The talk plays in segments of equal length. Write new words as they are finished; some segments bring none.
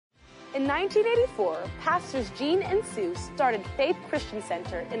In 1984, Pastors Gene and Sue started Faith Christian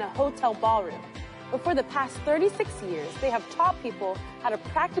Center in a hotel ballroom. But for the past 36 years, they have taught people how to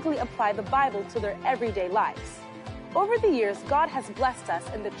practically apply the Bible to their everyday lives. Over the years, God has blessed us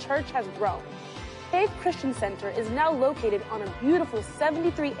and the church has grown. Faith Christian Center is now located on a beautiful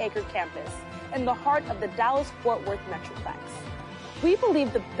 73-acre campus in the heart of the Dallas-Fort Worth Metroplex. We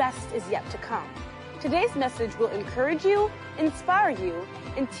believe the best is yet to come. Today's message will encourage you, inspire you,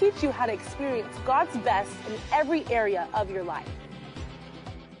 and teach you how to experience God's best in every area of your life.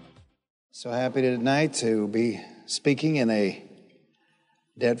 So happy tonight to be speaking in a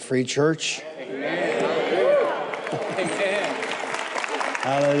debt-free church. Amen. Amen.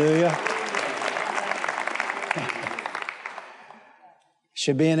 Hallelujah.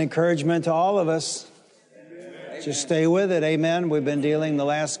 Should be an encouragement to all of us. Amen. Just stay with it. Amen. We've been dealing the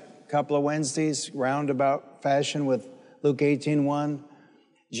last couple of Wednesdays roundabout fashion with Luke 18:1.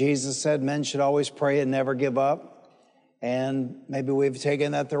 Jesus said men should always pray and never give up. And maybe we've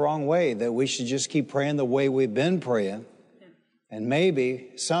taken that the wrong way, that we should just keep praying the way we've been praying. And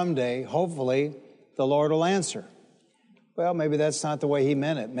maybe someday, hopefully, the Lord will answer. Well, maybe that's not the way he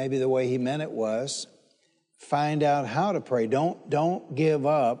meant it. Maybe the way he meant it was find out how to pray. Don't give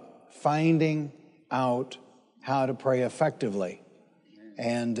up finding out how to pray effectively.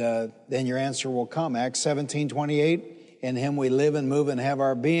 And then your answer will come. Acts 17:28, in him we live and move and have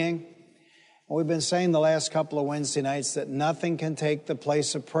our being. We've been saying the last couple of Wednesday nights that nothing can take the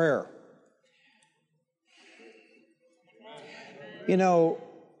place of prayer. You know,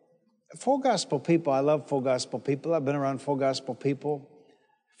 full gospel people, I love full gospel people. I've been around full gospel people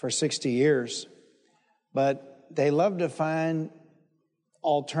for 60 years. But they love to find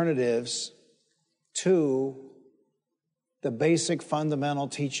alternatives to the basic fundamental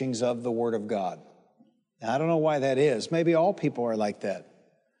teachings of the Word of God. Now, I don't know why that is. Maybe all people are like that.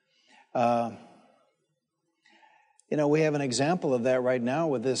 You know, we have an example of that right now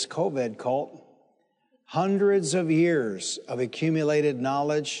with this COVID cult. Hundreds of years of accumulated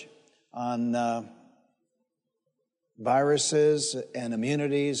knowledge on viruses and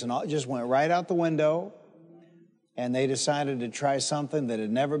immunities and all just went right out the window. And they decided to try something that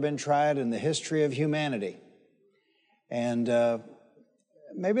had never been tried in the history of humanity. And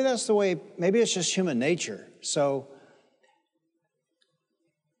maybe that's the way, maybe it's just human nature. So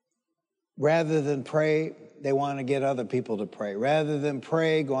rather than pray, they want to get other people to pray. Rather than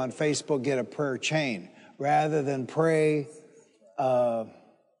pray, go on Facebook, get a prayer chain. Rather than pray,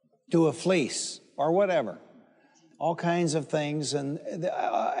 do a fleece or whatever. All kinds of things and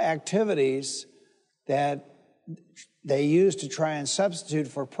activities that they use to try and substitute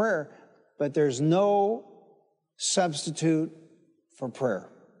for prayer, but there's no substitute for prayer.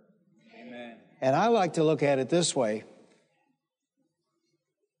 Amen. And I like to look at it this way.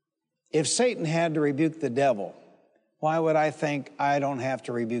 If Satan had to rebuke the devil, why would I think I don't have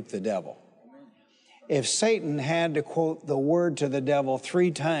to rebuke the devil? If Satan had to quote the word to the devil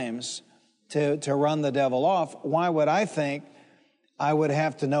 3 times to run the devil off, why would I think I would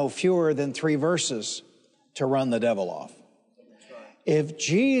have to know fewer than 3 verses to run the devil off? If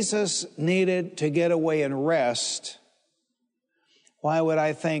Jesus needed to get away and rest, why would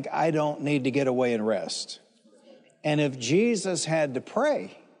I think I don't need to get away and rest? And if Jesus had to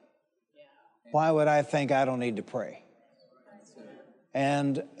pray, why would I think I don't need to pray?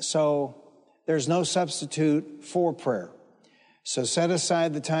 And so there's no substitute for prayer. So set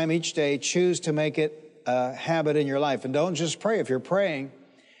aside the time each day, choose to make it a habit in your life. And don't just pray. If you're praying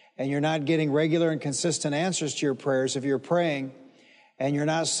and you're not getting regular and consistent answers to your prayers, if you're praying and you're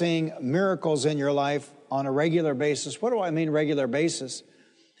not seeing miracles in your life on a regular basis, what do I mean regular basis?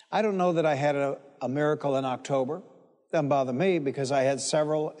 I don't know that I had a miracle in October. Doesn't bother me because I had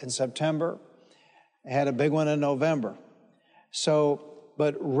several in September. I had a big one in November. So,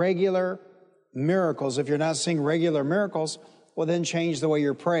 but regular miracles, if you're not seeing regular miracles, well, then change the way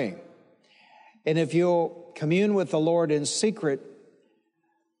you're praying. And if you'll commune with the Lord in secret,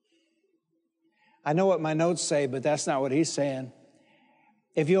 I know what my notes say, but that's not what he's saying.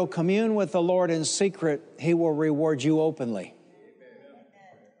 If you'll commune with the Lord in secret, he will reward you openly.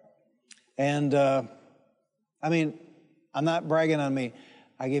 And, I mean, I'm not bragging on me.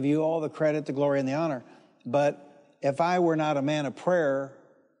 I give you all the credit, the glory, and the honor. But if I were not a man of prayer,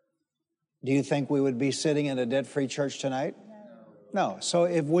 do you think we would be sitting in a debt-free church tonight? No. So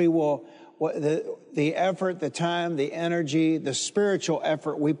if we will, the effort, the time, the energy, the spiritual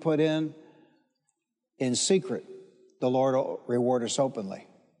effort we put in secret, the Lord will reward us openly.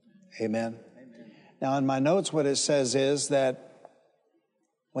 Amen. Amen. Now, in my notes, what it says is that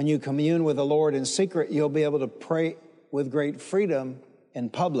when you commune with the Lord in secret, you'll be able to pray with great freedom in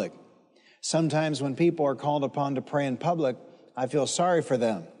public. Sometimes when people are called upon to pray in public, I feel sorry for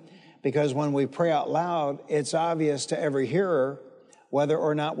them, because when we pray out loud, it's obvious to every hearer whether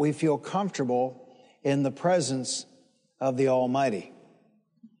or not we feel comfortable in the presence of the Almighty.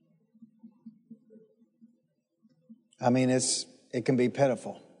 I mean, it can be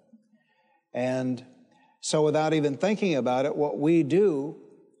pitiful. And so without even thinking about it, what we do,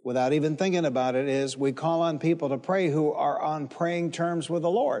 without even thinking about it, is we call on people to pray who are on praying terms with the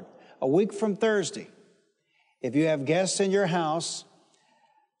Lord. A week from Thursday, if you have guests in your house,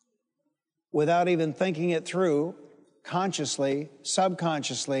 without even thinking it through, consciously,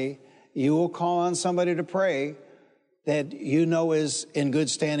 subconsciously, you will call on somebody to pray that you know is in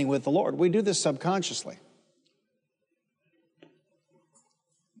good standing with the Lord. We do this subconsciously.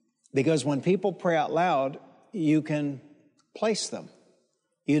 Because when people pray out loud, you can place them.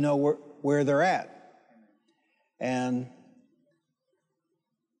 You know where they're at. And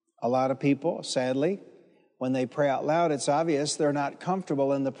a lot of people, sadly, when they pray out loud, it's obvious they're not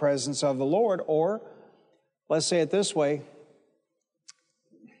comfortable in the presence of the Lord. Or, let's say it this way,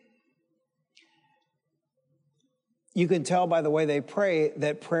 you can tell by the way they pray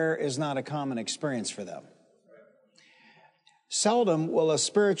that prayer is not a common experience for them. Seldom will a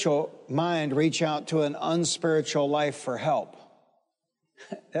spiritual mind reach out to an unspiritual life for help.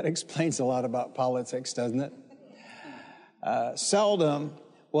 That explains a lot about politics, doesn't it? Seldom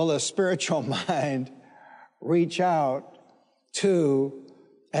will a spiritual mind reach out to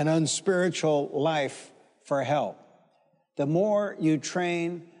an unspiritual life for help. The more you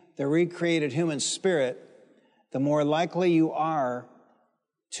train the recreated human spirit, the more likely you are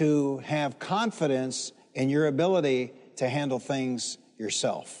to have confidence in your ability to handle things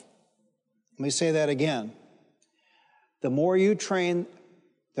yourself. Let me say that again. The more you train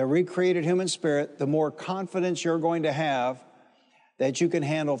the recreated human spirit, the more confidence you're going to have that you can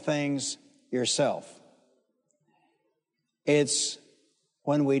handle things yourself. It's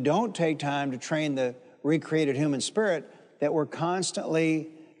when we don't take time to train the recreated human spirit that we're constantly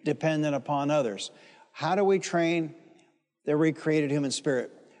dependent upon others. How do we train the recreated human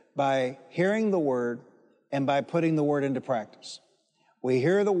spirit? By hearing the Word and by putting the Word into practice. We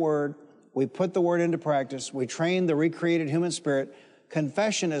hear the Word, we put the Word into practice, we train the recreated human spirit.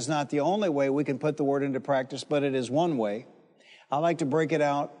 Confession is not the only way we can put the Word into practice, but it is one way. I like to break it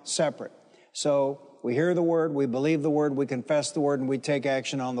out separate. So we hear the Word, we believe the Word, we confess the Word, and we take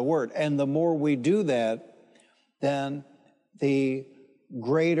action on the Word. And the more we do that, then the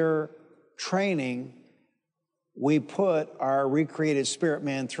greater training we put our recreated spirit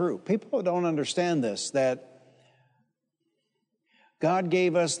man through. People don't understand this, that God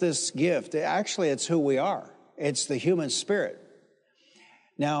gave us this gift. Actually, it's who we are. It's the human spirit.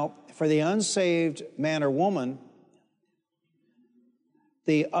 Now, for the unsaved man or woman,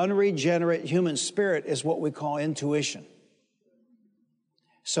 the unregenerate human spirit is what we call intuition.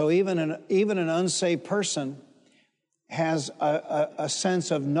 So even an unsaved person has a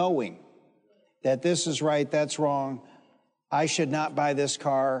sense of knowing that this is right, that's wrong, I should not buy this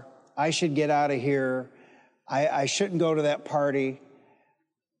car, I should get out of here, I shouldn't go to that party.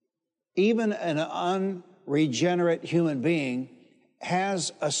 Even an unregenerate human being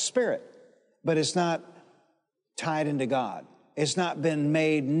has a spirit, but it's not tied into God. It's not been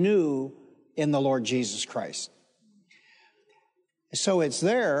made new in the Lord Jesus Christ. So it's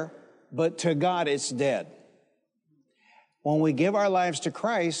there, but to God it's dead. When we give our lives to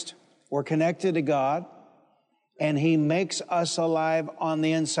Christ, we're connected to God, and He makes us alive on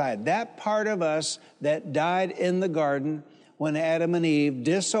the inside. That part of us that died in the garden when Adam and Eve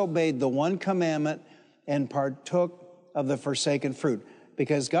disobeyed the one commandment and partook of the forsaken fruit.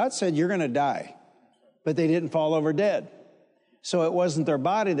 Because God said, you're going to die. But they didn't fall over dead. So it wasn't their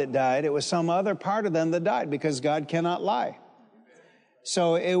body that died. It was some other part of them that died, because God cannot lie.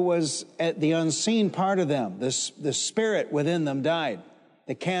 So it was at the unseen part of them. The spirit within them died.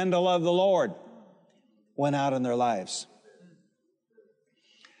 The candle of the Lord went out in their lives.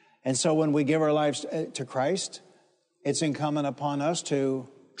 And so when we give our lives to Christ, it's incumbent upon us to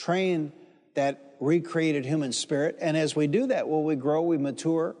train that recreated human spirit. And as we do that, we grow, we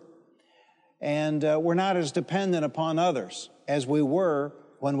mature, and we're not as dependent upon others as we were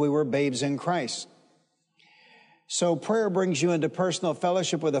when we were babes in Christ. So prayer brings you into personal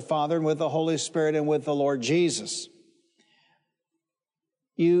fellowship with the Father and with the Holy Spirit and with the Lord Jesus.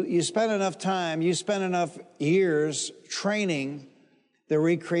 You spend enough time, you spend enough years training the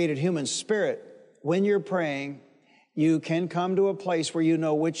recreated human spirit. When you're praying, you can come to a place where you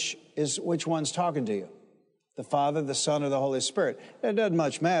know which one's talking to you, the Father, the Son, or the Holy Spirit. It doesn't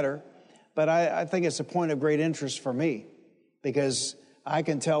much matter, but I think it's a point of great interest for me, because I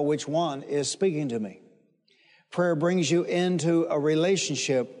can tell which one is speaking to me. Prayer brings you into a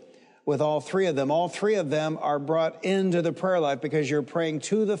relationship with all three of them. All three of them are brought into the prayer life because you're praying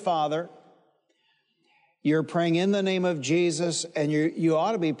to the Father, you're praying in the name of Jesus, and you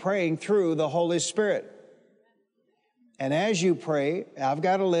ought to be praying through the Holy Spirit. And as you pray, I've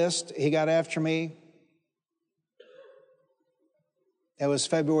got a list. He got after me. It was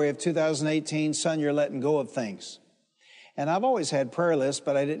February of 2018. Son, you're letting go of things. And I've always had prayer lists,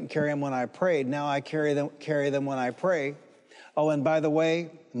 but I didn't carry them when I prayed. Now I carry them when I pray. Oh, and by the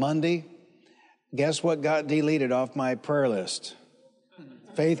way, Monday, guess what got deleted off my prayer list?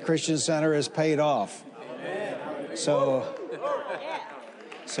 Faith Christian Center is paid off. So,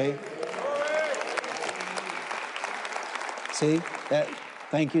 see? See,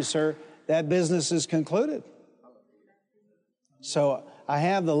 thank you, sir. That business is concluded. So I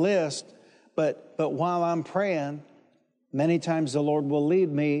have the list, but while I'm praying, many times the Lord will lead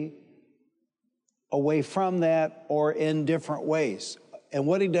me away from that or in different ways. And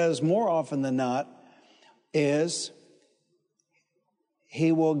what he does more often than not is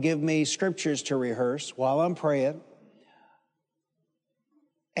he will give me scriptures to rehearse while I'm praying.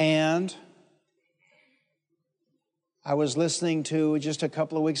 And I was listening to, just a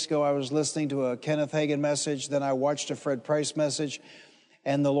couple of weeks ago, I was listening to a Kenneth Hagin message. Then I watched a Fred Price message.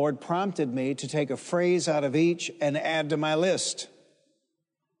 And the Lord prompted me to take a phrase out of each and add to my list.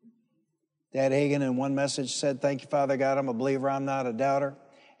 Dad Hagin in one message said, thank you, Father God, I'm a believer, I'm not a doubter,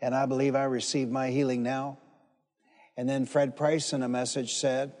 and I believe I receive my healing now. And then Fred Price in a message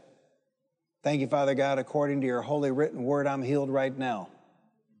said, thank you, Father God, according to your holy written word, I'm healed right now.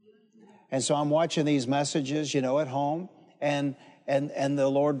 And so I'm watching these messages, at home, and the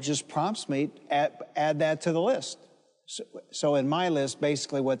Lord just prompts me, add that to the list. So in my list,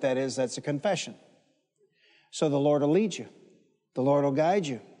 basically what that is, that's a confession. So the Lord will lead you. The Lord will guide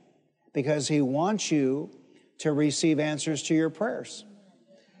you because he wants you to receive answers to your prayers.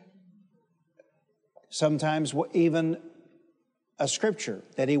 Sometimes even a scripture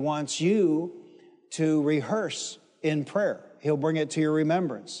that he wants you to rehearse in prayer. He'll bring it to your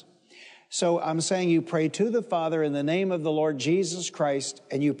remembrance. So I'm saying you pray to the Father in the name of the Lord Jesus Christ,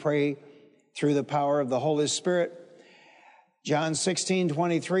 and you pray through the power of the Holy Spirit. John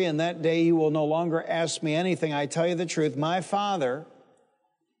 16:23, in that day you will no longer ask me anything. I tell you the truth, my Father,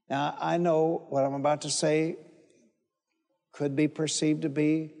 now I know what I'm about to say could be perceived to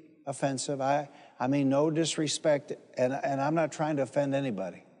be offensive. I mean no disrespect, and I'm not trying to offend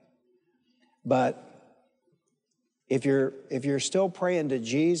anybody. But if you're still praying to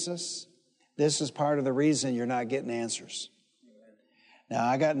Jesus, this is part of the reason you're not getting answers. Now,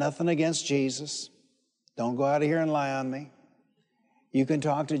 I got nothing against Jesus. Don't go out of here and lie on me. You can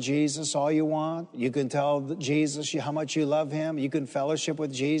talk to Jesus all you want. You can tell Jesus how much you love him. You can fellowship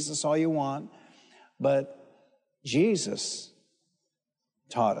with Jesus all you want. But Jesus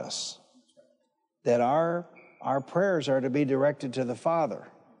taught us that our prayers are to be directed to the Father.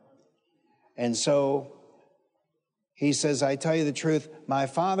 And so he says, I tell you the truth, my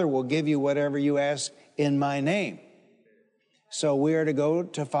Father will give you whatever you ask in my name. So we are to go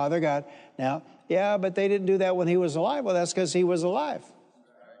to Father God. Now, yeah, but they didn't do that when he was alive. Well, that's because he was alive.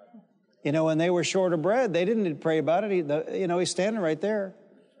 When they were short of bread, they didn't pray about it. He's standing right there.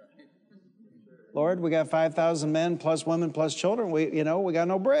 Lord, we got 5,000 men plus women plus children. We got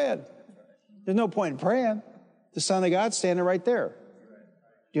no bread. There's no point in praying. The Son of God's standing right there.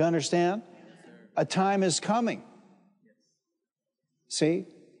 Do you understand? A time is coming. See?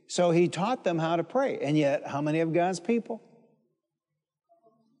 So he taught them how to pray. And yet, how many of God's people?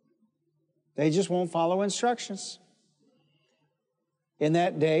 They just won't follow instructions. In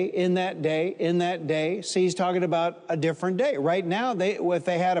that day. See, he's talking about a different day. Right now, if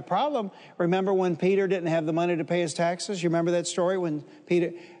they had a problem, remember when Peter didn't have the money to pay his taxes? You remember that story when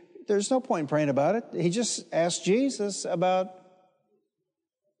Peter, there's no point in praying about it. He just asked Jesus about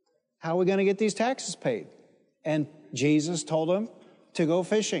how are we going to get these taxes paid? And Jesus told him to go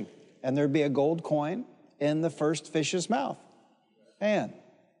fishing, and there'd be a gold coin in the first fish's mouth. Man,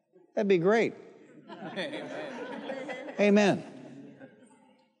 that'd be great. Amen.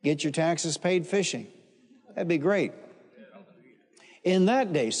 Get your taxes paid fishing. That'd be great. In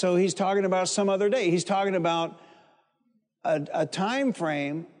that day. So he's talking about some other day. He's talking about a time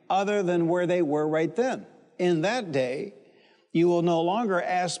frame other than where they were right then. In that day, you will no longer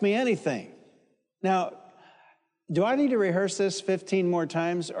ask me anything. Now, do I need to rehearse this 15 more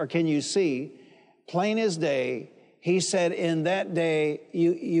times, or can you see, plain as day, he said, in that day,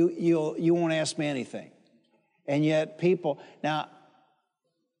 you won't ask me anything. And yet people, now,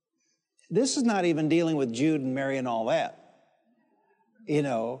 this is not even dealing with Jude and Mary and all that. you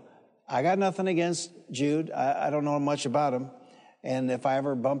know, I got nothing against Jude. I don't know much about him. And if I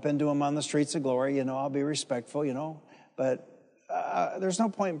ever bump into him on the streets of glory, you know, I'll be respectful, you know. But there's no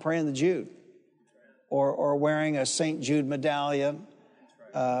point in praying to Jude or wearing a St. Jude medallion,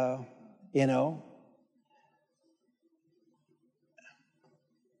 you know.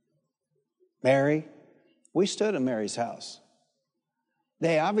 Mary, we stood in Mary's house.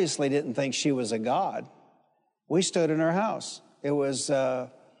 They obviously didn't think she was a god. We stood in her house. It was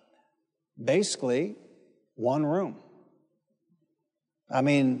basically one room. I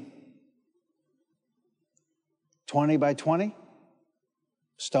mean, 20 by 20,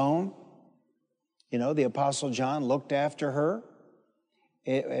 stone. You know, the Apostle John looked after her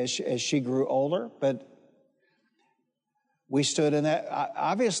as she grew older, but we stood in that.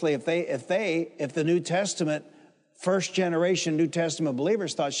 Obviously, if the New Testament, first generation New Testament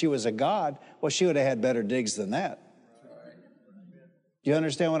believers thought she was a god, well, she would have had better digs than that. Do you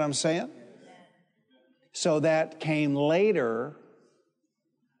understand what I'm saying? So that came later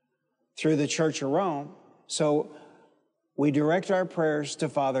through the Church of Rome. So we direct our prayers to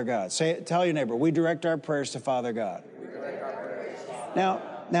Father God. Tell your neighbor, we direct our prayers to Father God.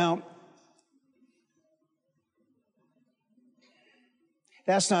 Now,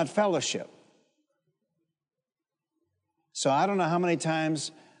 that's not fellowship. So I don't know how many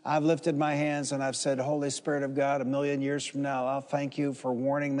times I've lifted my hands and I've said, Holy Spirit of God, 1,000,000 years from now, I'll thank you for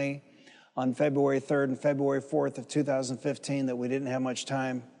warning me on February 3rd and February 4th of 2015 that we didn't have much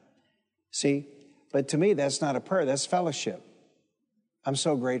time. See, but to me, that's not a prayer, that's fellowship. I'm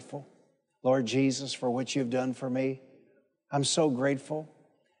so grateful, Lord Jesus, for what you've done for me. I'm so grateful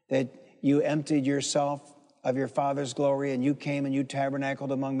that you emptied yourself of your Father's glory and you came and you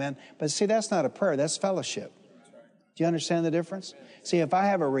tabernacled among men. But see, that's not a prayer, that's fellowship. Do you understand the difference? See, if I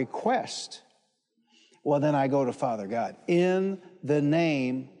have a request, well, then I go to Father God in the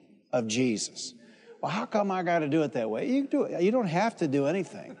name of Jesus. Well, how come I got to do it that way? You can do it. You don't have to do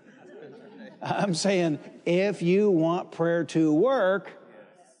anything. I'm saying if you want prayer to work,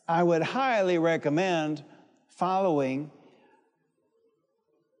 I would highly recommend following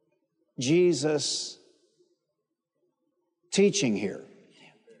Jesus' teaching here.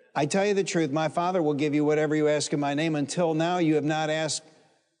 I tell you the truth, my Father will give you whatever you ask in my name. Until now, you have not asked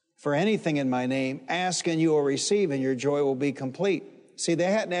for anything in my name. Ask and you will receive, and your joy will be complete. See,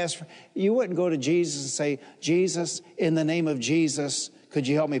 they hadn't asked for, you wouldn't go to Jesus and say, Jesus, in the name of Jesus, could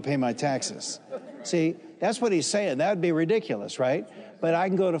you help me pay my taxes? See, that's what he's saying. That would be ridiculous, right? But I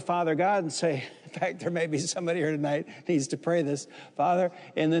can go to Father God and say, in fact, there may be somebody here tonight needs to pray this. Father,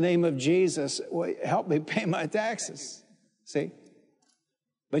 in the name of Jesus, help me pay my taxes. See?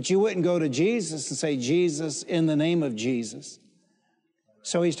 But you wouldn't go to Jesus and say, Jesus, in the name of Jesus.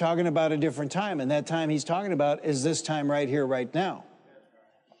 So he's talking about a different time. And that time he's talking about is this time right here, right now.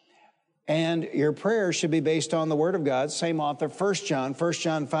 And your prayer should be based on the Word of God. Same author, 1 John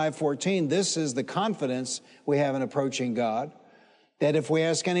 5:14. This is the confidence we have in approaching God, that if we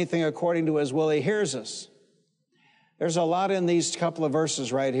ask anything according to his will, he hears us. There's a lot in these couple of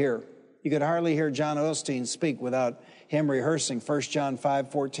verses right here. You could hardly hear John Osteen speak without him rehearsing 1 John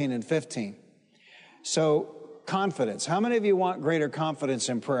 5:14 and 15. So, confidence. How many of you want greater confidence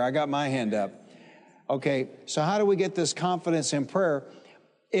in prayer? I got my hand up. Okay, so how do we get this confidence in prayer?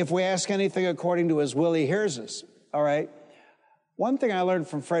 If we ask anything according to his will, he hears us. All right? One thing I learned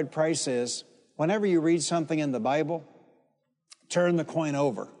from Fred Price is, whenever you read something in the Bible, turn the coin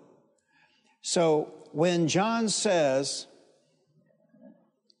over. So when John says,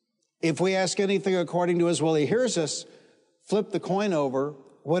 if we ask anything according to his will, he hears us, flip the coin over,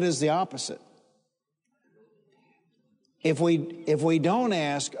 what is the opposite? If we don't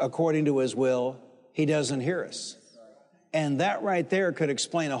ask according to his will, he doesn't hear us. And that right there could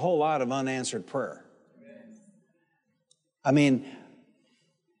explain a whole lot of unanswered prayer. I mean,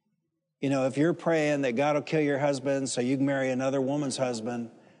 you know, if you're praying that God will kill your husband so you can marry another woman's husband,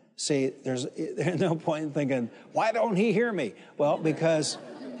 see, there's no point in thinking, why don't he hear me? Well, because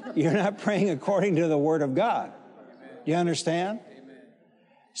you're not praying according to the Word of God. You understand?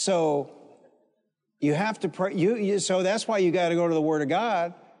 So you have to pray. So that's why you got to go to the Word of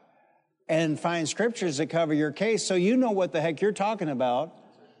God and find scriptures that cover your case so you know what the heck you're talking about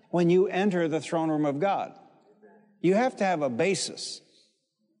when you enter the throne room of God. You have to have a basis.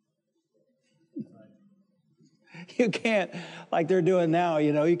 You can't, like they're doing now,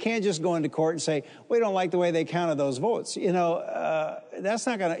 you know, you can't just go into court and say, we don't like the way they counted those votes. You know, that's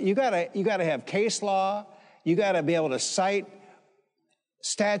not going to, you got to have case law. You got to be able to cite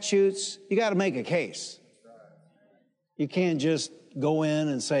statutes. You got to make a case. You can't just go in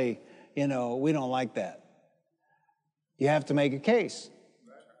and say, you know, we don't like that. You have to make a case.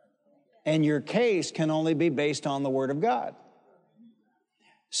 And your case can only be based on the Word of God.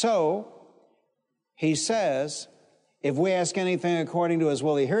 So, he says, if we ask anything according to his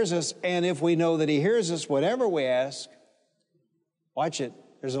will, he hears us. And if we know that he hears us, whatever we ask, watch it,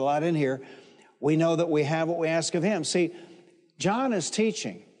 there's a lot in here, we know that we have what we ask of him. See, John is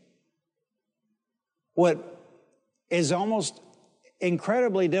teaching what is almost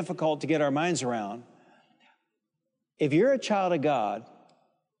incredibly difficult to get our minds around. If you're a child of God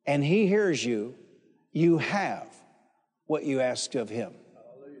and he hears you, you have what you ask of him.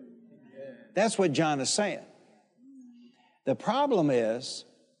 That's what John is saying. The problem is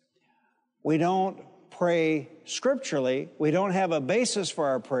we don't pray scripturally. We don't have a basis for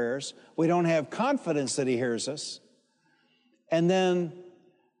our prayers. We don't have confidence that he hears us. And then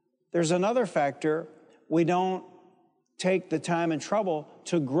there's another factor. We don't take the time and trouble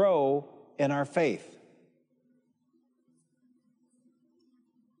to grow in our faith.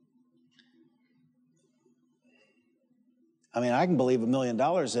 I mean, I can believe $1 million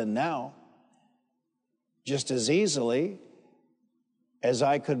in now just as easily as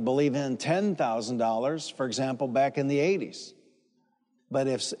I could believe in $10,000, for example, back in the 80s. But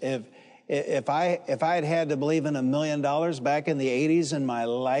if I had to believe in $1 million back in the 80s and my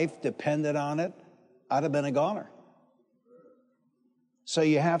life depended on it, I'd have been a goner. So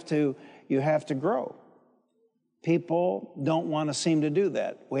you have to grow. People don't want to seem to do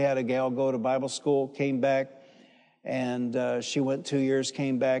that. We had a gal go to Bible school, came back, and she went 2 years,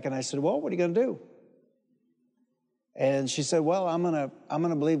 came back, and I said, well, what are you going to do? And she said, well, I'm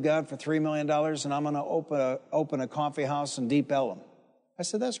gonna believe God for $3 million, and I'm gonna open a coffee house in Deep Ellum. I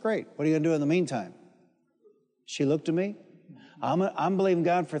said, that's great. What are you gonna do in the meantime? She looked at me. I'm believing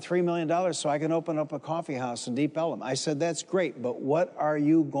God for $3 million so I can open up a coffee house in Deep Ellum. I said, that's great, but what are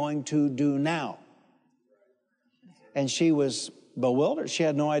you going to do now? And she was bewildered. She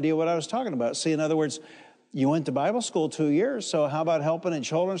had no idea what I was talking about. See, in other words, you went to Bible school 2 years, so how about helping in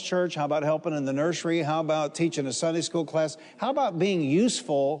children's church? How about helping in the nursery? How about teaching a Sunday school class? How about being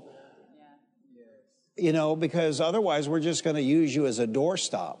useful? You know, because otherwise we're just going to use you as a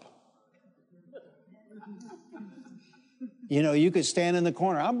doorstop. You know, you could stand in the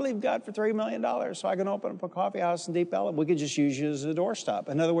corner. I believe God for $3 million so I can open up a coffee house in Deep Ellum. We could just use you as a doorstop.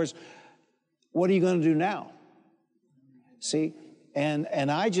 In other words, what are you going to do now? See? And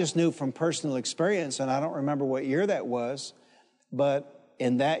I just knew from personal experience, and I don't remember what year that was, but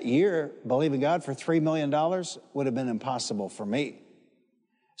in that year, believing God for $3 million would have been impossible for me.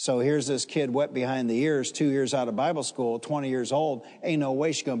 So here's this kid wet behind the ears, 2 years out of Bible school, 20 years old. Ain't no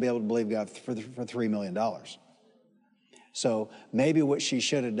way she's going to be able to believe God for $3 million. So maybe what she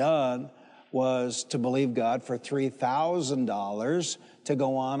should have done was to believe God for $3,000 to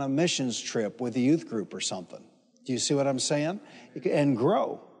go on a missions trip with a youth group or something. Do you see what I'm saying? And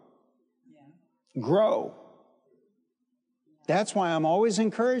grow. Yeah. Grow. That's why I'm always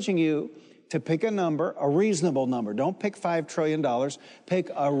encouraging you to pick a number, a reasonable number. Don't pick $5 trillion. Pick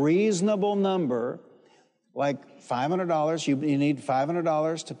a reasonable number, like $500. You need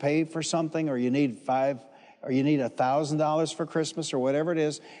 $500 to pay for something, or you need $1,000 for Christmas, or whatever it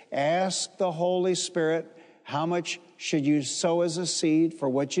is. Ask the Holy Spirit, how much should you sow as a seed for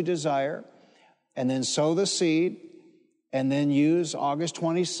what you desire? And then sow the seed, and then use August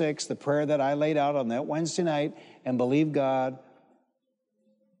 26th, the prayer that I laid out on that Wednesday night, and believe God,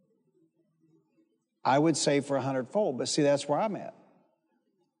 I would say for 100-fold. But see, that's where I'm at.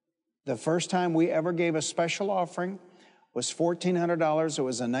 The first time we ever gave a special offering was $1,400. It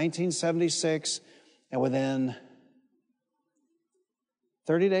was in 1976, and within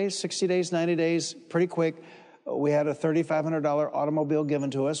 30 days, 60 days, 90 days, pretty quick, we had a $3,500 automobile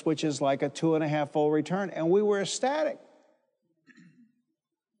given to us, which is like a 2.5-fold return, and we were ecstatic.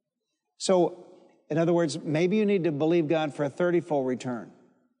 So, in other words, maybe you need to believe God for a 30-fold return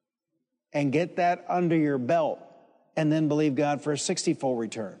and get that under your belt, and then believe God for a 60-fold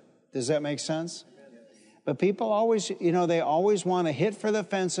return. Does that make sense? But people always, you know, they always want to hit for the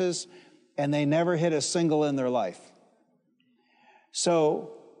fences, and they never hit a single in their life.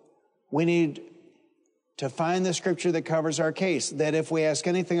 So, we need to find the scripture that covers our case, that if we ask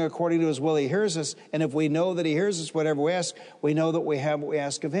anything according to his will, he hears us. And if we know that he hears us, whatever we ask, we know that we have what we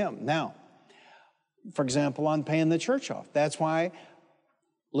ask of him. Now, for example, on paying the church off. That's why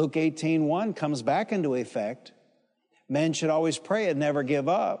Luke 18:1 comes back into effect. Men should always pray and never give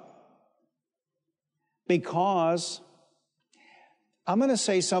up. Because I'm going to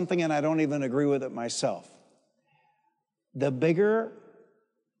say something, and I don't even agree with it myself. The bigger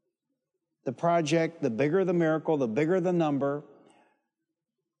the project, the bigger the miracle, the bigger the number,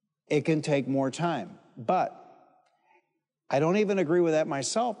 it can take more time. But I don't even agree with that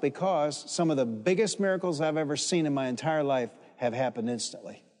myself, because some of the biggest miracles I've ever seen in my entire life have happened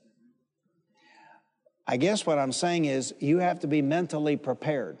instantly. I guess what I'm saying is you have to be mentally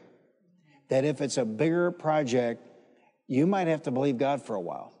prepared that if it's a bigger project, you might have to believe God for a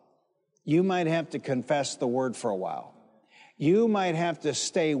while. You might have to confess the word for a while. You might have to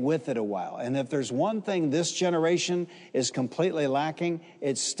stay with it a while. And if there's one thing this generation is completely lacking,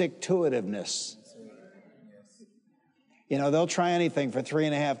 it's stick-to-itiveness. You know, they'll try anything for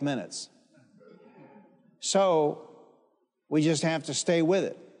 3.5 minutes. So we just have to stay with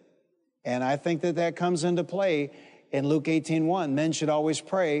it. And I think that that comes into play in Luke 18:1. Men should always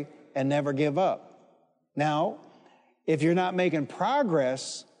pray and never give up. Now, if you're not making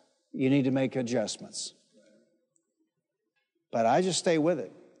progress, you need to make adjustments. But I just stay with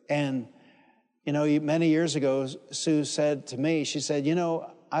it. And, you know, many years ago, Sue said to me, she said, you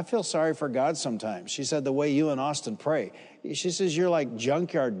know, I feel sorry for God sometimes. She said, the way you and Austin pray. She says, you're like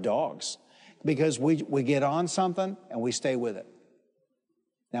junkyard dogs, because we get on something and we stay with it.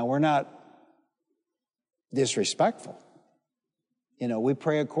 Now, we're not disrespectful. You know, we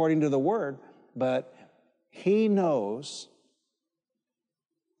pray according to the word, but he knows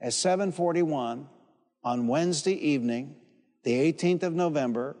at 7:41 on Wednesday evening, the 18th of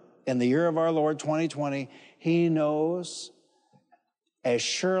November, in the year of our Lord 2020, he knows as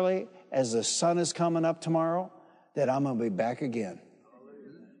surely as the sun is coming up tomorrow that I'm going to be back again.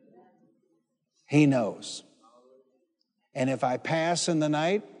 He knows. And if I pass in the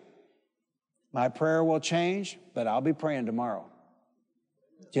night, my prayer will change, but I'll be praying tomorrow.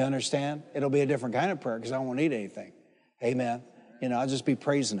 Do you understand? It'll be a different kind of prayer because I won't need anything. Amen. You know, I'll just be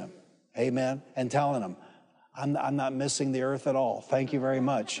praising him. Amen. And telling him, I'm not missing the earth at all. Thank you very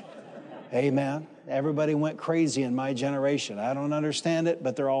much. Amen. Everybody went crazy in my generation. I don't understand it,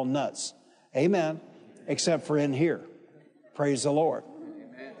 but they're all nuts. Amen. Except for in here. Praise the Lord.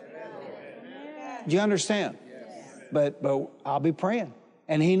 Do you understand? But I'll be praying.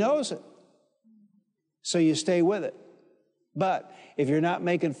 And he knows it. So you stay with it. But if you're not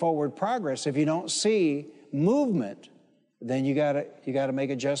making forward progress, if you don't see movement, then you gotta make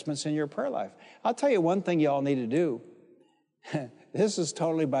adjustments in your prayer life. I'll tell you one thing you all need to do. This is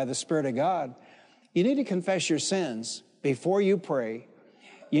totally by the Spirit of God. You need to confess your sins before you pray.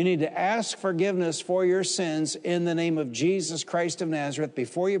 You need to ask forgiveness for your sins in the name of Jesus Christ of Nazareth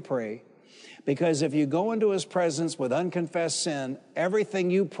before you pray. Because if you go into his presence with unconfessed sin, everything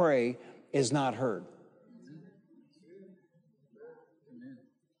you pray is not heard.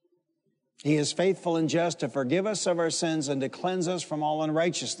 He is faithful and just to forgive us of our sins and to cleanse us from all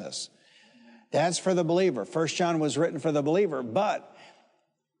unrighteousness. That's for the believer. 1 John was written for the believer, but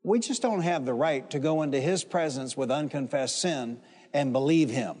we just don't have the right to go into his presence with unconfessed sin and believe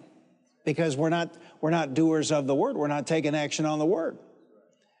him, because we're not doers of the word. We're not taking action on the word.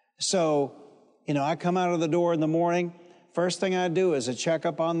 So, you know, I come out of the door in the morning. First thing I do is a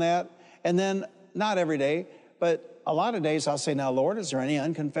checkup on that. And then, not every day, but a lot of days I'll say, now, Lord, is there any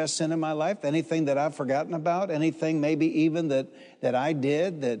unconfessed sin in my life? Anything that I've forgotten about? Anything maybe even that I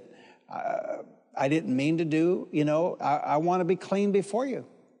did that I didn't mean to do? You know, I want to be clean before you.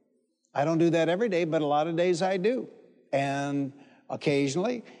 I don't do that every day, but a lot of days I do. And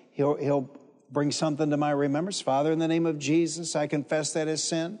occasionally he'll bring something to my remembrance. Father, in the name of Jesus, I confess that as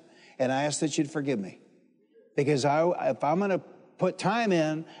sin, and I ask that you'd forgive me. Because if I'm going to put time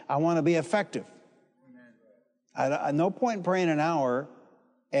in, I want to be effective. No point in praying an hour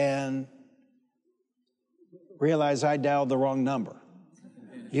and realize I dialed the wrong number.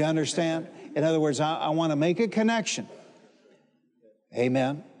 You understand? In other words, I want to make a connection.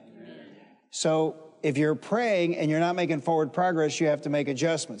 Amen. So if you're praying and you're not making forward progress, you have to make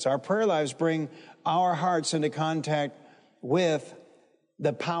adjustments. Our prayer lives bring our hearts into contact with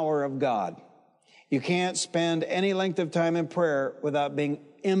the power of God. You can't spend any length of time in prayer without being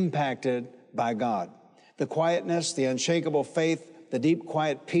impacted by God. The quietness, the unshakable faith, the deep,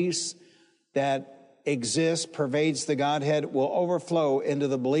 quiet peace that exists, pervades the Godhead, will overflow into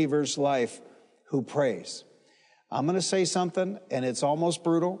the believer's life who prays. I'm going to say something, and it's almost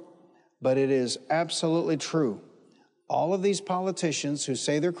brutal, but it is absolutely true. All of these politicians who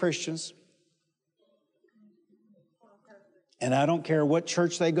say they're Christians, and I don't care what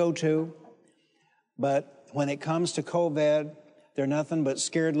church they go to, but when it comes to COVID, they're nothing but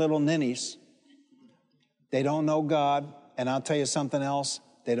scared little ninnies. They don't know God, and I'll tell you something else,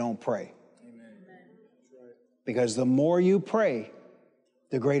 they don't pray. Amen. Because the more you pray,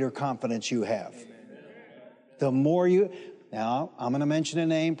 the greater confidence you have. Amen. The more you... Now, I'm going to mention a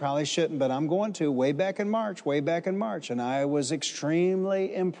name, probably shouldn't, but I'm going to, way back in March, and I was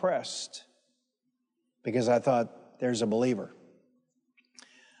extremely impressed because I thought, there's a believer.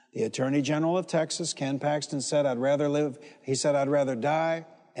 The Attorney General of Texas, Ken Paxton, said, I'd rather die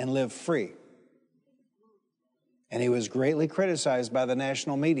and live free. And he was greatly criticized by the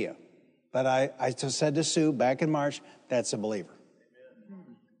national media. But I said to Sue back in March, that's a believer.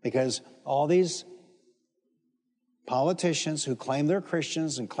 Because all these politicians who claim they're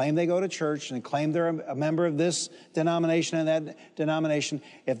Christians and claim they go to church and claim they're a member of this denomination and that denomination,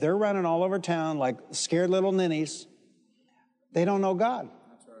 if they're running all over town like scared little ninnies, they don't know God.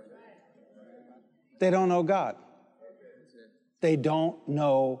 They don't know God. They don't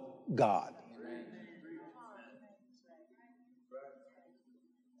know God.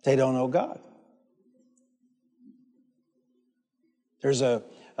 They don't know God. There's a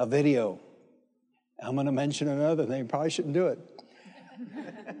video. I'm going to mention another thing. Probably shouldn't do it.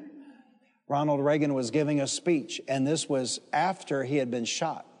 Ronald Reagan was giving a speech, and this was after he had been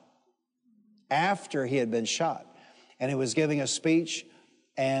shot. After he had been shot. And he was giving a speech,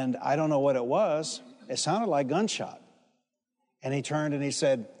 and I don't know what it was. It sounded like gunshot. And he turned and he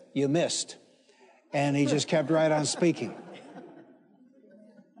said, "You missed." And he just kept right on speaking.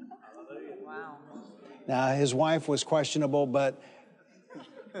 Wow. Now, his wife was questionable, but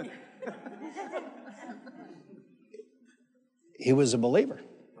he was a believer.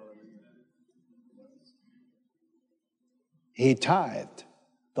 He tithed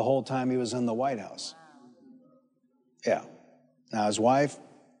the whole time he was in the White House. Yeah. Now, his wife,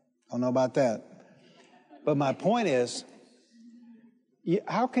 I don't know about that. But my point is,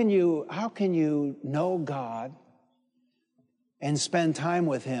 how can you know God and spend time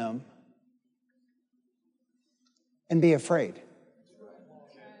with Him and be afraid?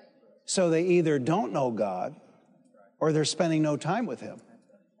 So they either don't know God or they're spending no time with Him.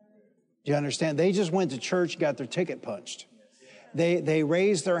 Do you understand? They just went to church, got their ticket punched. They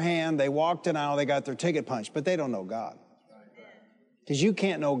raised their hand, they walked an aisle, they got their ticket punched, but they don't know God. Because you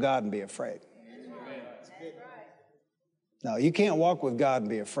can't know God and be afraid. No, you can't walk with God and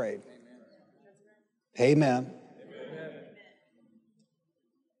be afraid. Amen.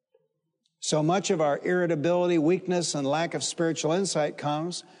 So much of our irritability, weakness, and lack of spiritual insight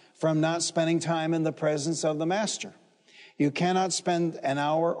comes from not spending time in the presence of the Master. You cannot spend an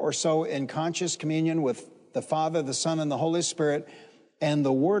hour or so in conscious communion with the Father, the Son, and the Holy Spirit and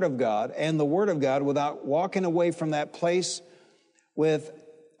the Word of God without walking away from that place with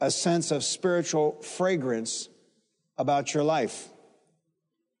a sense of spiritual fragrance about your life.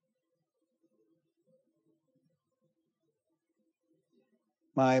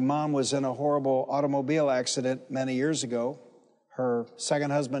 My mom was in a horrible automobile accident many years ago. Her second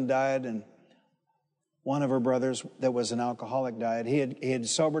husband died, and one of her brothers that was an alcoholic died. He had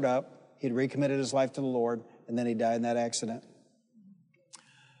sobered up. He'd recommitted his life to the Lord, and then he died in that accident.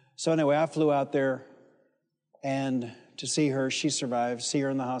 So anyway, I flew out there and to see her. She survived, see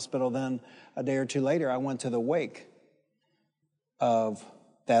her in the hospital. Then a day or two later, I went to the wake of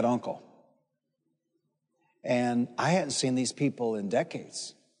that uncle. And I hadn't seen these people in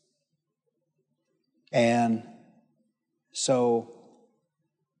decades. And so,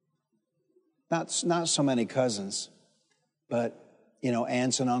 not so many cousins, but,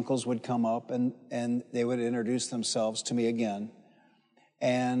 aunts and uncles would come up and they would introduce themselves to me again.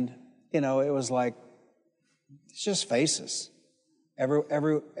 And, it was like, it's just faces.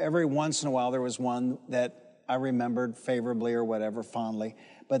 Every once in a while there was one that I remembered favorably or whatever, fondly.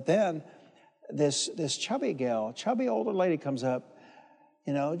 But then this chubby older lady comes up,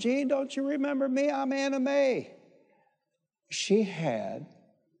 "Gene, don't you remember me? I'm Anna Mae." She had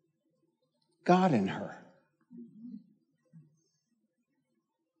God in her.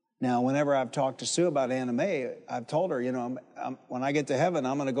 Now, whenever I've talked to Sue about Anna Mae, I've told her, when I get to heaven,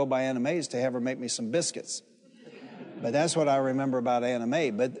 I'm going to go by Anna Mae's to have her make me some biscuits. But that's what I remember about Anna Mae.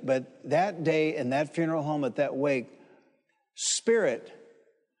 But that day in that funeral home at that wake, Spirit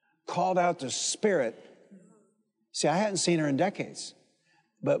called out to Spirit. See, I hadn't seen her in decades.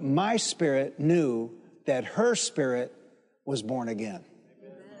 But my spirit knew that her spirit was born again.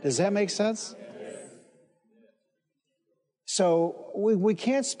 Does that make sense? So we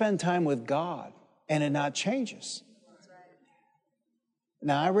can't spend time with God and it not change us.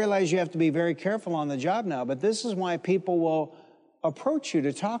 Now, I realize you have to be very careful on the job now, but this is why people will approach you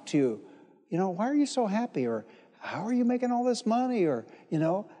to talk to you. Why are you so happy? Or how are you making all this money? Or,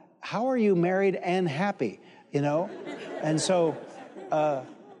 how are you married and happy? And so,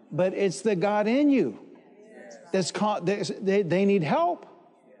 but it's the God in you that's they need help.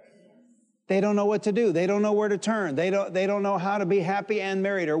 They don't know what to do. They don't know where to turn. They don't know how to be happy and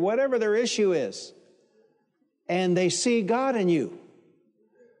married or whatever their issue is. And they see God in you.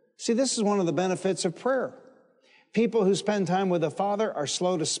 See, this is one of the benefits of prayer. People who spend time with the Father are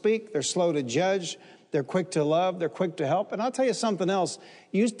slow to speak, they're slow to judge, they're quick to love, they're quick to help. And I'll tell you something else.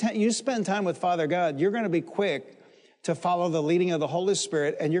 You spend time with Father God, you're going to be quick to follow the leading of the Holy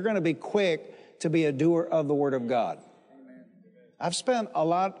Spirit, and you're going to be quick to be a doer of the Word of God. Amen. I've spent a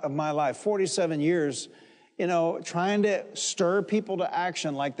lot of my life, 47 years, trying to stir people to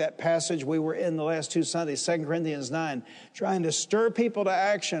action, like that passage we were in the last 2 Sundays, 2 Corinthians 9, trying to stir people to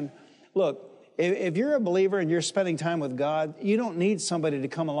action. Look, if you're a believer and you're spending time with God, you don't need somebody to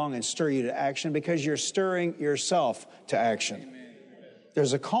come along and stir you to action, because you're stirring yourself to action. Amen.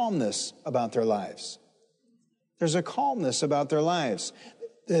 There's a calmness about their lives. There's a calmness about their lives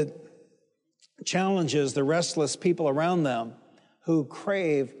that challenges the restless people around them who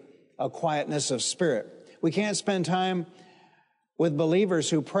crave a quietness of spirit. We can't spend time with believers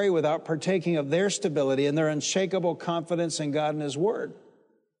who pray without partaking of their stability and their unshakable confidence in God and His Word.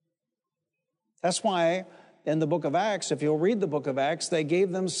 That's why in the book of Acts, if you'll read the book of Acts, they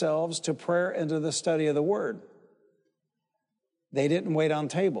gave themselves to prayer and to the study of the Word. They didn't wait on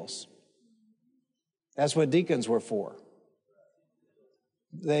tables. That's what deacons were for.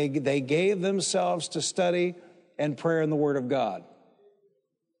 They gave themselves to study and prayer in the Word of God.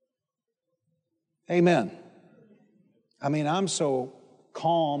 Amen. I mean, I'm so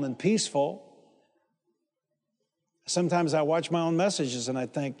calm and peaceful. Sometimes I watch my own messages and I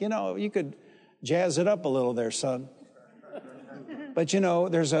think, you could jazz it up a little there, son. But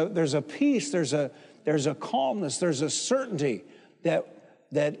there's a peace, there's a calmness, there's a certainty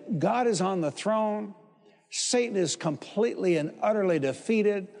that God is on the throne. Satan is completely and utterly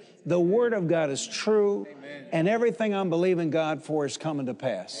defeated. The Word of God is true. Amen. And everything I'm believing God for is coming to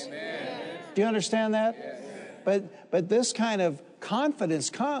pass. Amen. Do you understand that? Yes. But this kind of confidence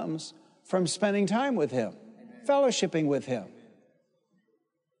comes from spending time with Him, Amen. Fellowshipping with Him.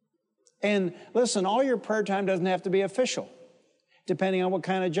 And listen, all your prayer time doesn't have to be official, depending on what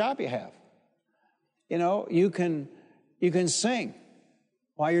kind of job you have. You can sing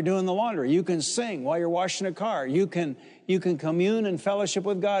while you're doing the laundry. You can sing while you're washing a car. You can commune and fellowship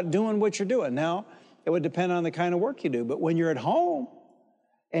with God doing what you're doing. Now, it would depend on the kind of work you do. But when you're at home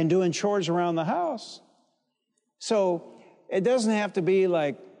and doing chores around the house, so it doesn't have to be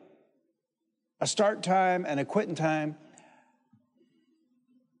like a start time and a quitting time.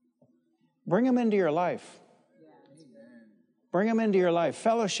 Bring Him into your life. Bring Him into your life.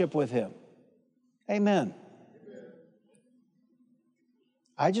 Fellowship with Him. Amen.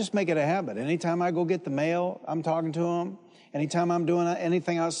 I just make it a habit. Anytime I go get the mail, I'm talking to Him. Anytime I'm doing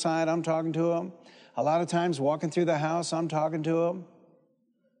anything outside, I'm talking to Him. A lot of times walking through the house, I'm talking to Him.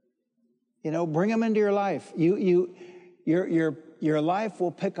 Bring Him into your life. Your life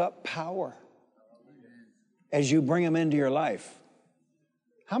will pick up power as you bring Him into your life.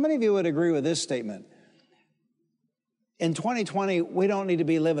 How many of you would agree with this statement? In 2020, we don't need to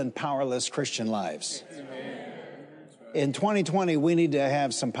be living powerless Christian lives. In 2020, we need to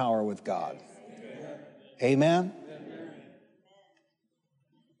have some power with God. Amen?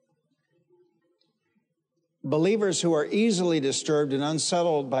 Believers who are easily disturbed and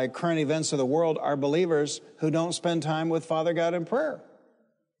unsettled by current events of the world are believers who don't spend time with Father God in prayer.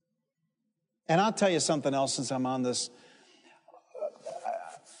 And I'll tell you something else since I'm on this.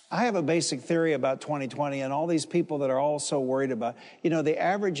 I have a basic theory about 2020 and all these people that are all so worried about, the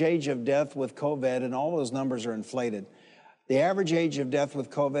average age of death with COVID, and all those numbers are inflated. The average age of death with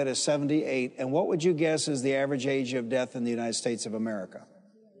COVID is 78. And what would you guess is the average age of death in the United States of America?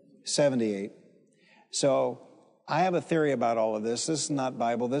 78. So I have a theory about all of this. This is not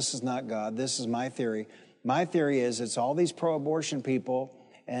Bible. This is not God. This is my theory. My theory is it's all these pro-abortion people,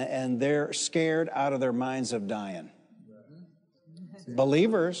 and they're scared out of their minds of dying.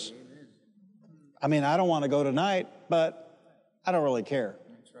 Believers. I mean, I don't want to go tonight, but I don't really care.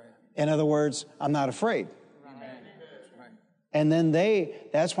 In other words, I'm not afraid. And then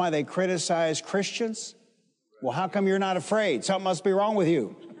that's why they criticize Christians. Well, how come you're not afraid? Something must be wrong with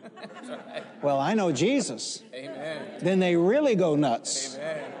you. Well, I know Jesus. Amen. Then they really go nuts.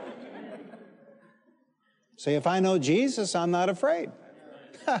 Amen. See, if I know Jesus, I'm not afraid.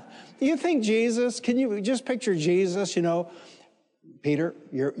 Do you think Jesus, can you just picture Jesus, Peter,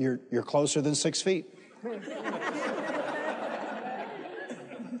 you're closer than 6 feet.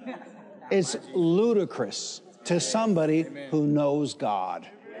 It's ludicrous to somebody who knows God.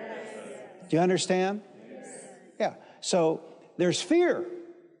 Do you understand? Yeah. So there's fear.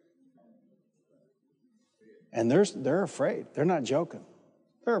 And they're afraid. They're not joking.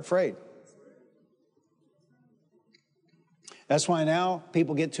 They're afraid. That's why now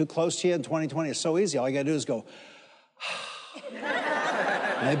people get too close to you in 2020. It's so easy. All you got to do is go,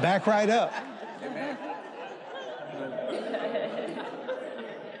 and they back right up.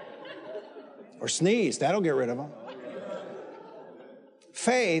 or sneeze. That'll get rid of them.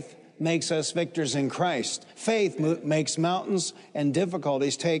 Faith makes us victors in Christ. Faith makes mountains and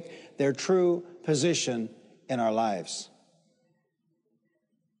difficulties take their true position in our lives.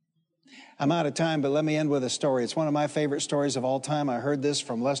 I'm out of time, but let me end with a story. It's one of my favorite stories of all time. I heard this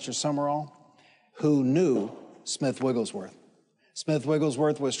from Lester Summerall, who knew Smith Wigglesworth. Smith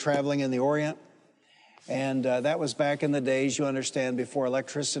Wigglesworth was traveling in the Orient, and that was back in the days, you understand, before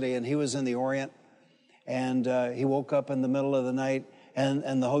electricity, and he was in the Orient, and he woke up in the middle of the night,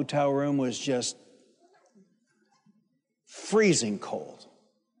 and the hotel room was just freezing cold.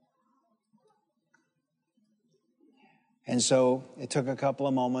 And so it took a couple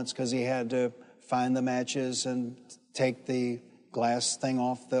of moments because he had to find the matches and take the glass thing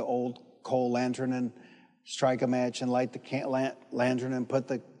off the old coal lantern and strike a match and light the lantern and put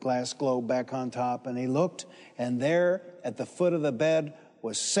the glass globe back on top. And he looked, and there at the foot of the bed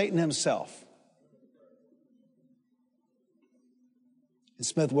was Satan himself. And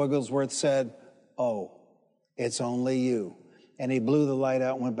Smith Wigglesworth said, "Oh, it's only you." And he blew the light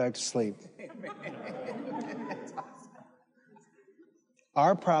out and went back to sleep.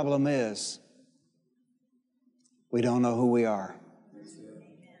 Our problem is we don't know who we are.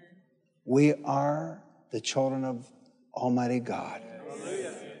 We are the children of Almighty God.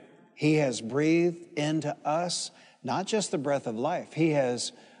 He has breathed into us not just the breath of life. He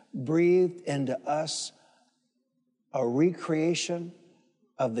has breathed into us a recreation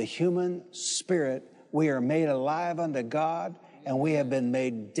of the human spirit. We are made alive unto God, and we have been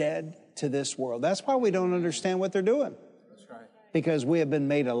made dead to this world. That's why we don't understand what they're doing. Because we have been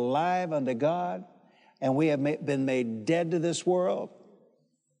made alive unto God, and we have been made dead to this world,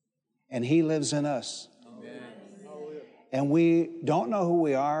 and He lives in us. Amen. And we don't know who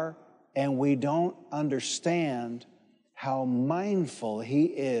we are, and we don't understand how mindful He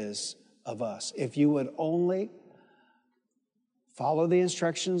is of us. If you would only follow the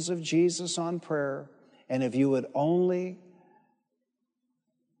instructions of Jesus on prayer, and if you would only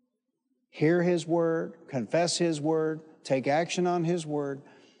hear His word, confess His word, take action on His word,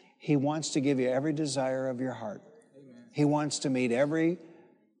 He wants to give you every desire of your heart. Amen. He wants to meet every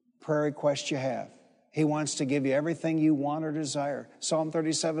prayer request you have. He wants to give you everything you want or desire. Psalm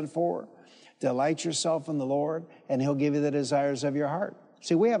 37:4, delight yourself in the Lord, and He'll give you the desires of your heart.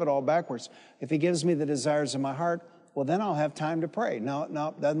 See, we have it all backwards. If He gives me the desires of my heart, well, then I'll have time to pray. No,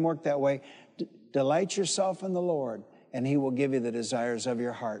 it doesn't work that way. Delight yourself in the Lord, and He will give you the desires of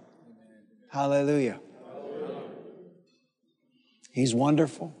your heart. Amen. Hallelujah. He's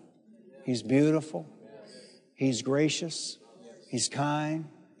wonderful. He's beautiful. He's gracious. He's kind.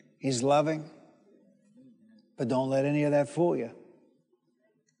 He's loving. But don't let any of that fool you.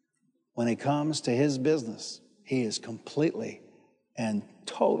 When it comes to His business, He is completely and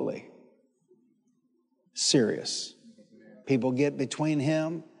totally serious. People get between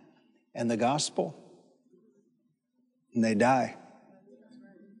Him and the gospel, and they die.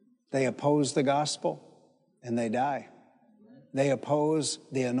 They oppose the gospel, and they die. They oppose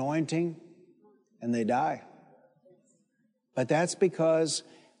the anointing, and they die. But that's because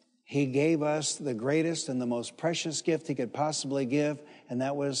He gave us the greatest and the most precious gift He could possibly give, and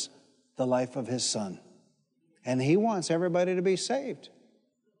that was the life of His Son. And He wants everybody to be saved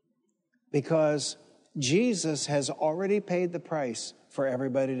because Jesus has already paid the price for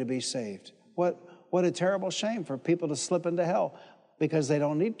everybody to be saved. What a terrible shame for people to slip into hell because they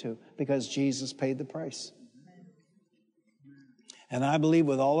don't need to, because Jesus paid the price. And I believe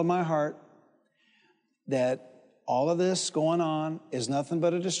with all of my heart that all of this going on is nothing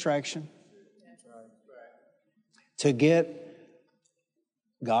but a distraction to get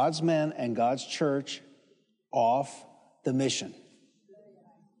God's men and God's church off the mission.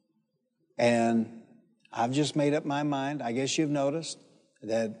 And I've just made up my mind. I guess you've noticed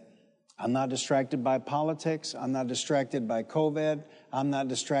that I'm not distracted by politics. I'm not distracted by COVID. I'm not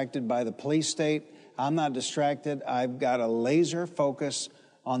distracted by the police state. I'm not distracted. I've got a laser focus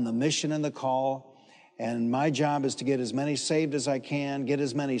on the mission and the call. And my job is to get as many saved as I can, get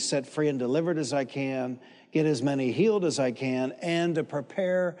as many set free and delivered as I can, get as many healed as I can, and to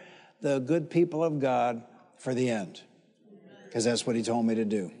prepare the good people of God for the end. Because that's what He told me to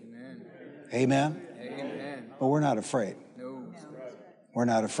do. Amen? Amen? But we're not afraid. No. We're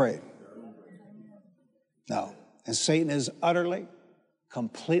not afraid. No. And Satan is utterly,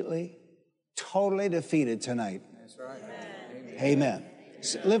 completely, totally defeated tonight. That's right. Amen.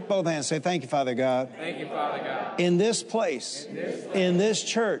 Lift both hands. Say, thank you, Father God. Thank you, Father God. In this place, in this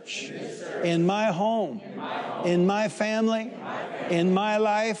church, in my home, in my family, in my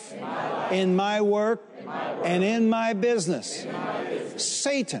life, in my work, and in my business,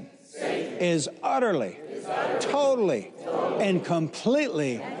 Satan is utterly, totally, and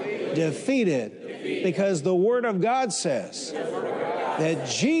completely defeated, because the Word of God says that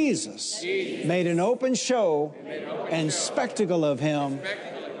Jesus made an open show and spectacle of Him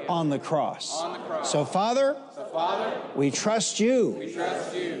on the cross. So, Father, we trust you,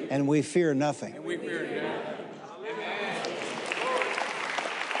 and we fear nothing.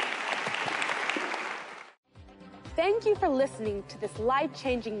 Thank you for listening to this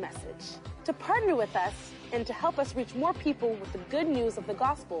life-changing message. To partner with us and to help us reach more people with the good news of the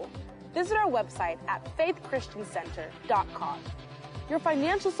gospel, visit our website at faithchristiancenter.com. Your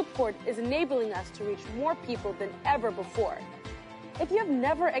financial support is enabling us to reach more people than ever before. If you have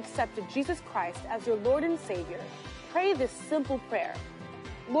never accepted Jesus Christ as your Lord and Savior, pray this simple prayer.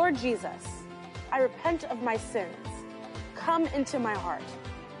 Lord Jesus, I repent of my sins. Come into my heart.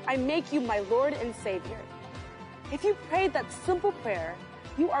 I make you my Lord and Savior. If you prayed that simple prayer,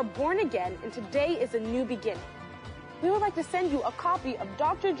 you are born again, and today is a new beginning. We would like to send you a copy of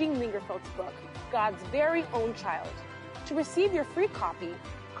Dr. Gene Lingerfeld's book, God's Very Own Child. To receive your free copy,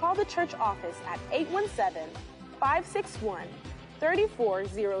 call the church office at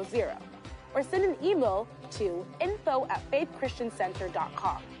 817-561-3400 or send an email to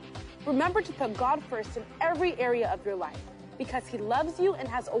info@faithchristiancenter.com. Remember to put God first in every area of your life, because He loves you and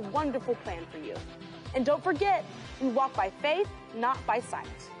has a wonderful plan for you. And don't forget, we walk by faith, not by sight.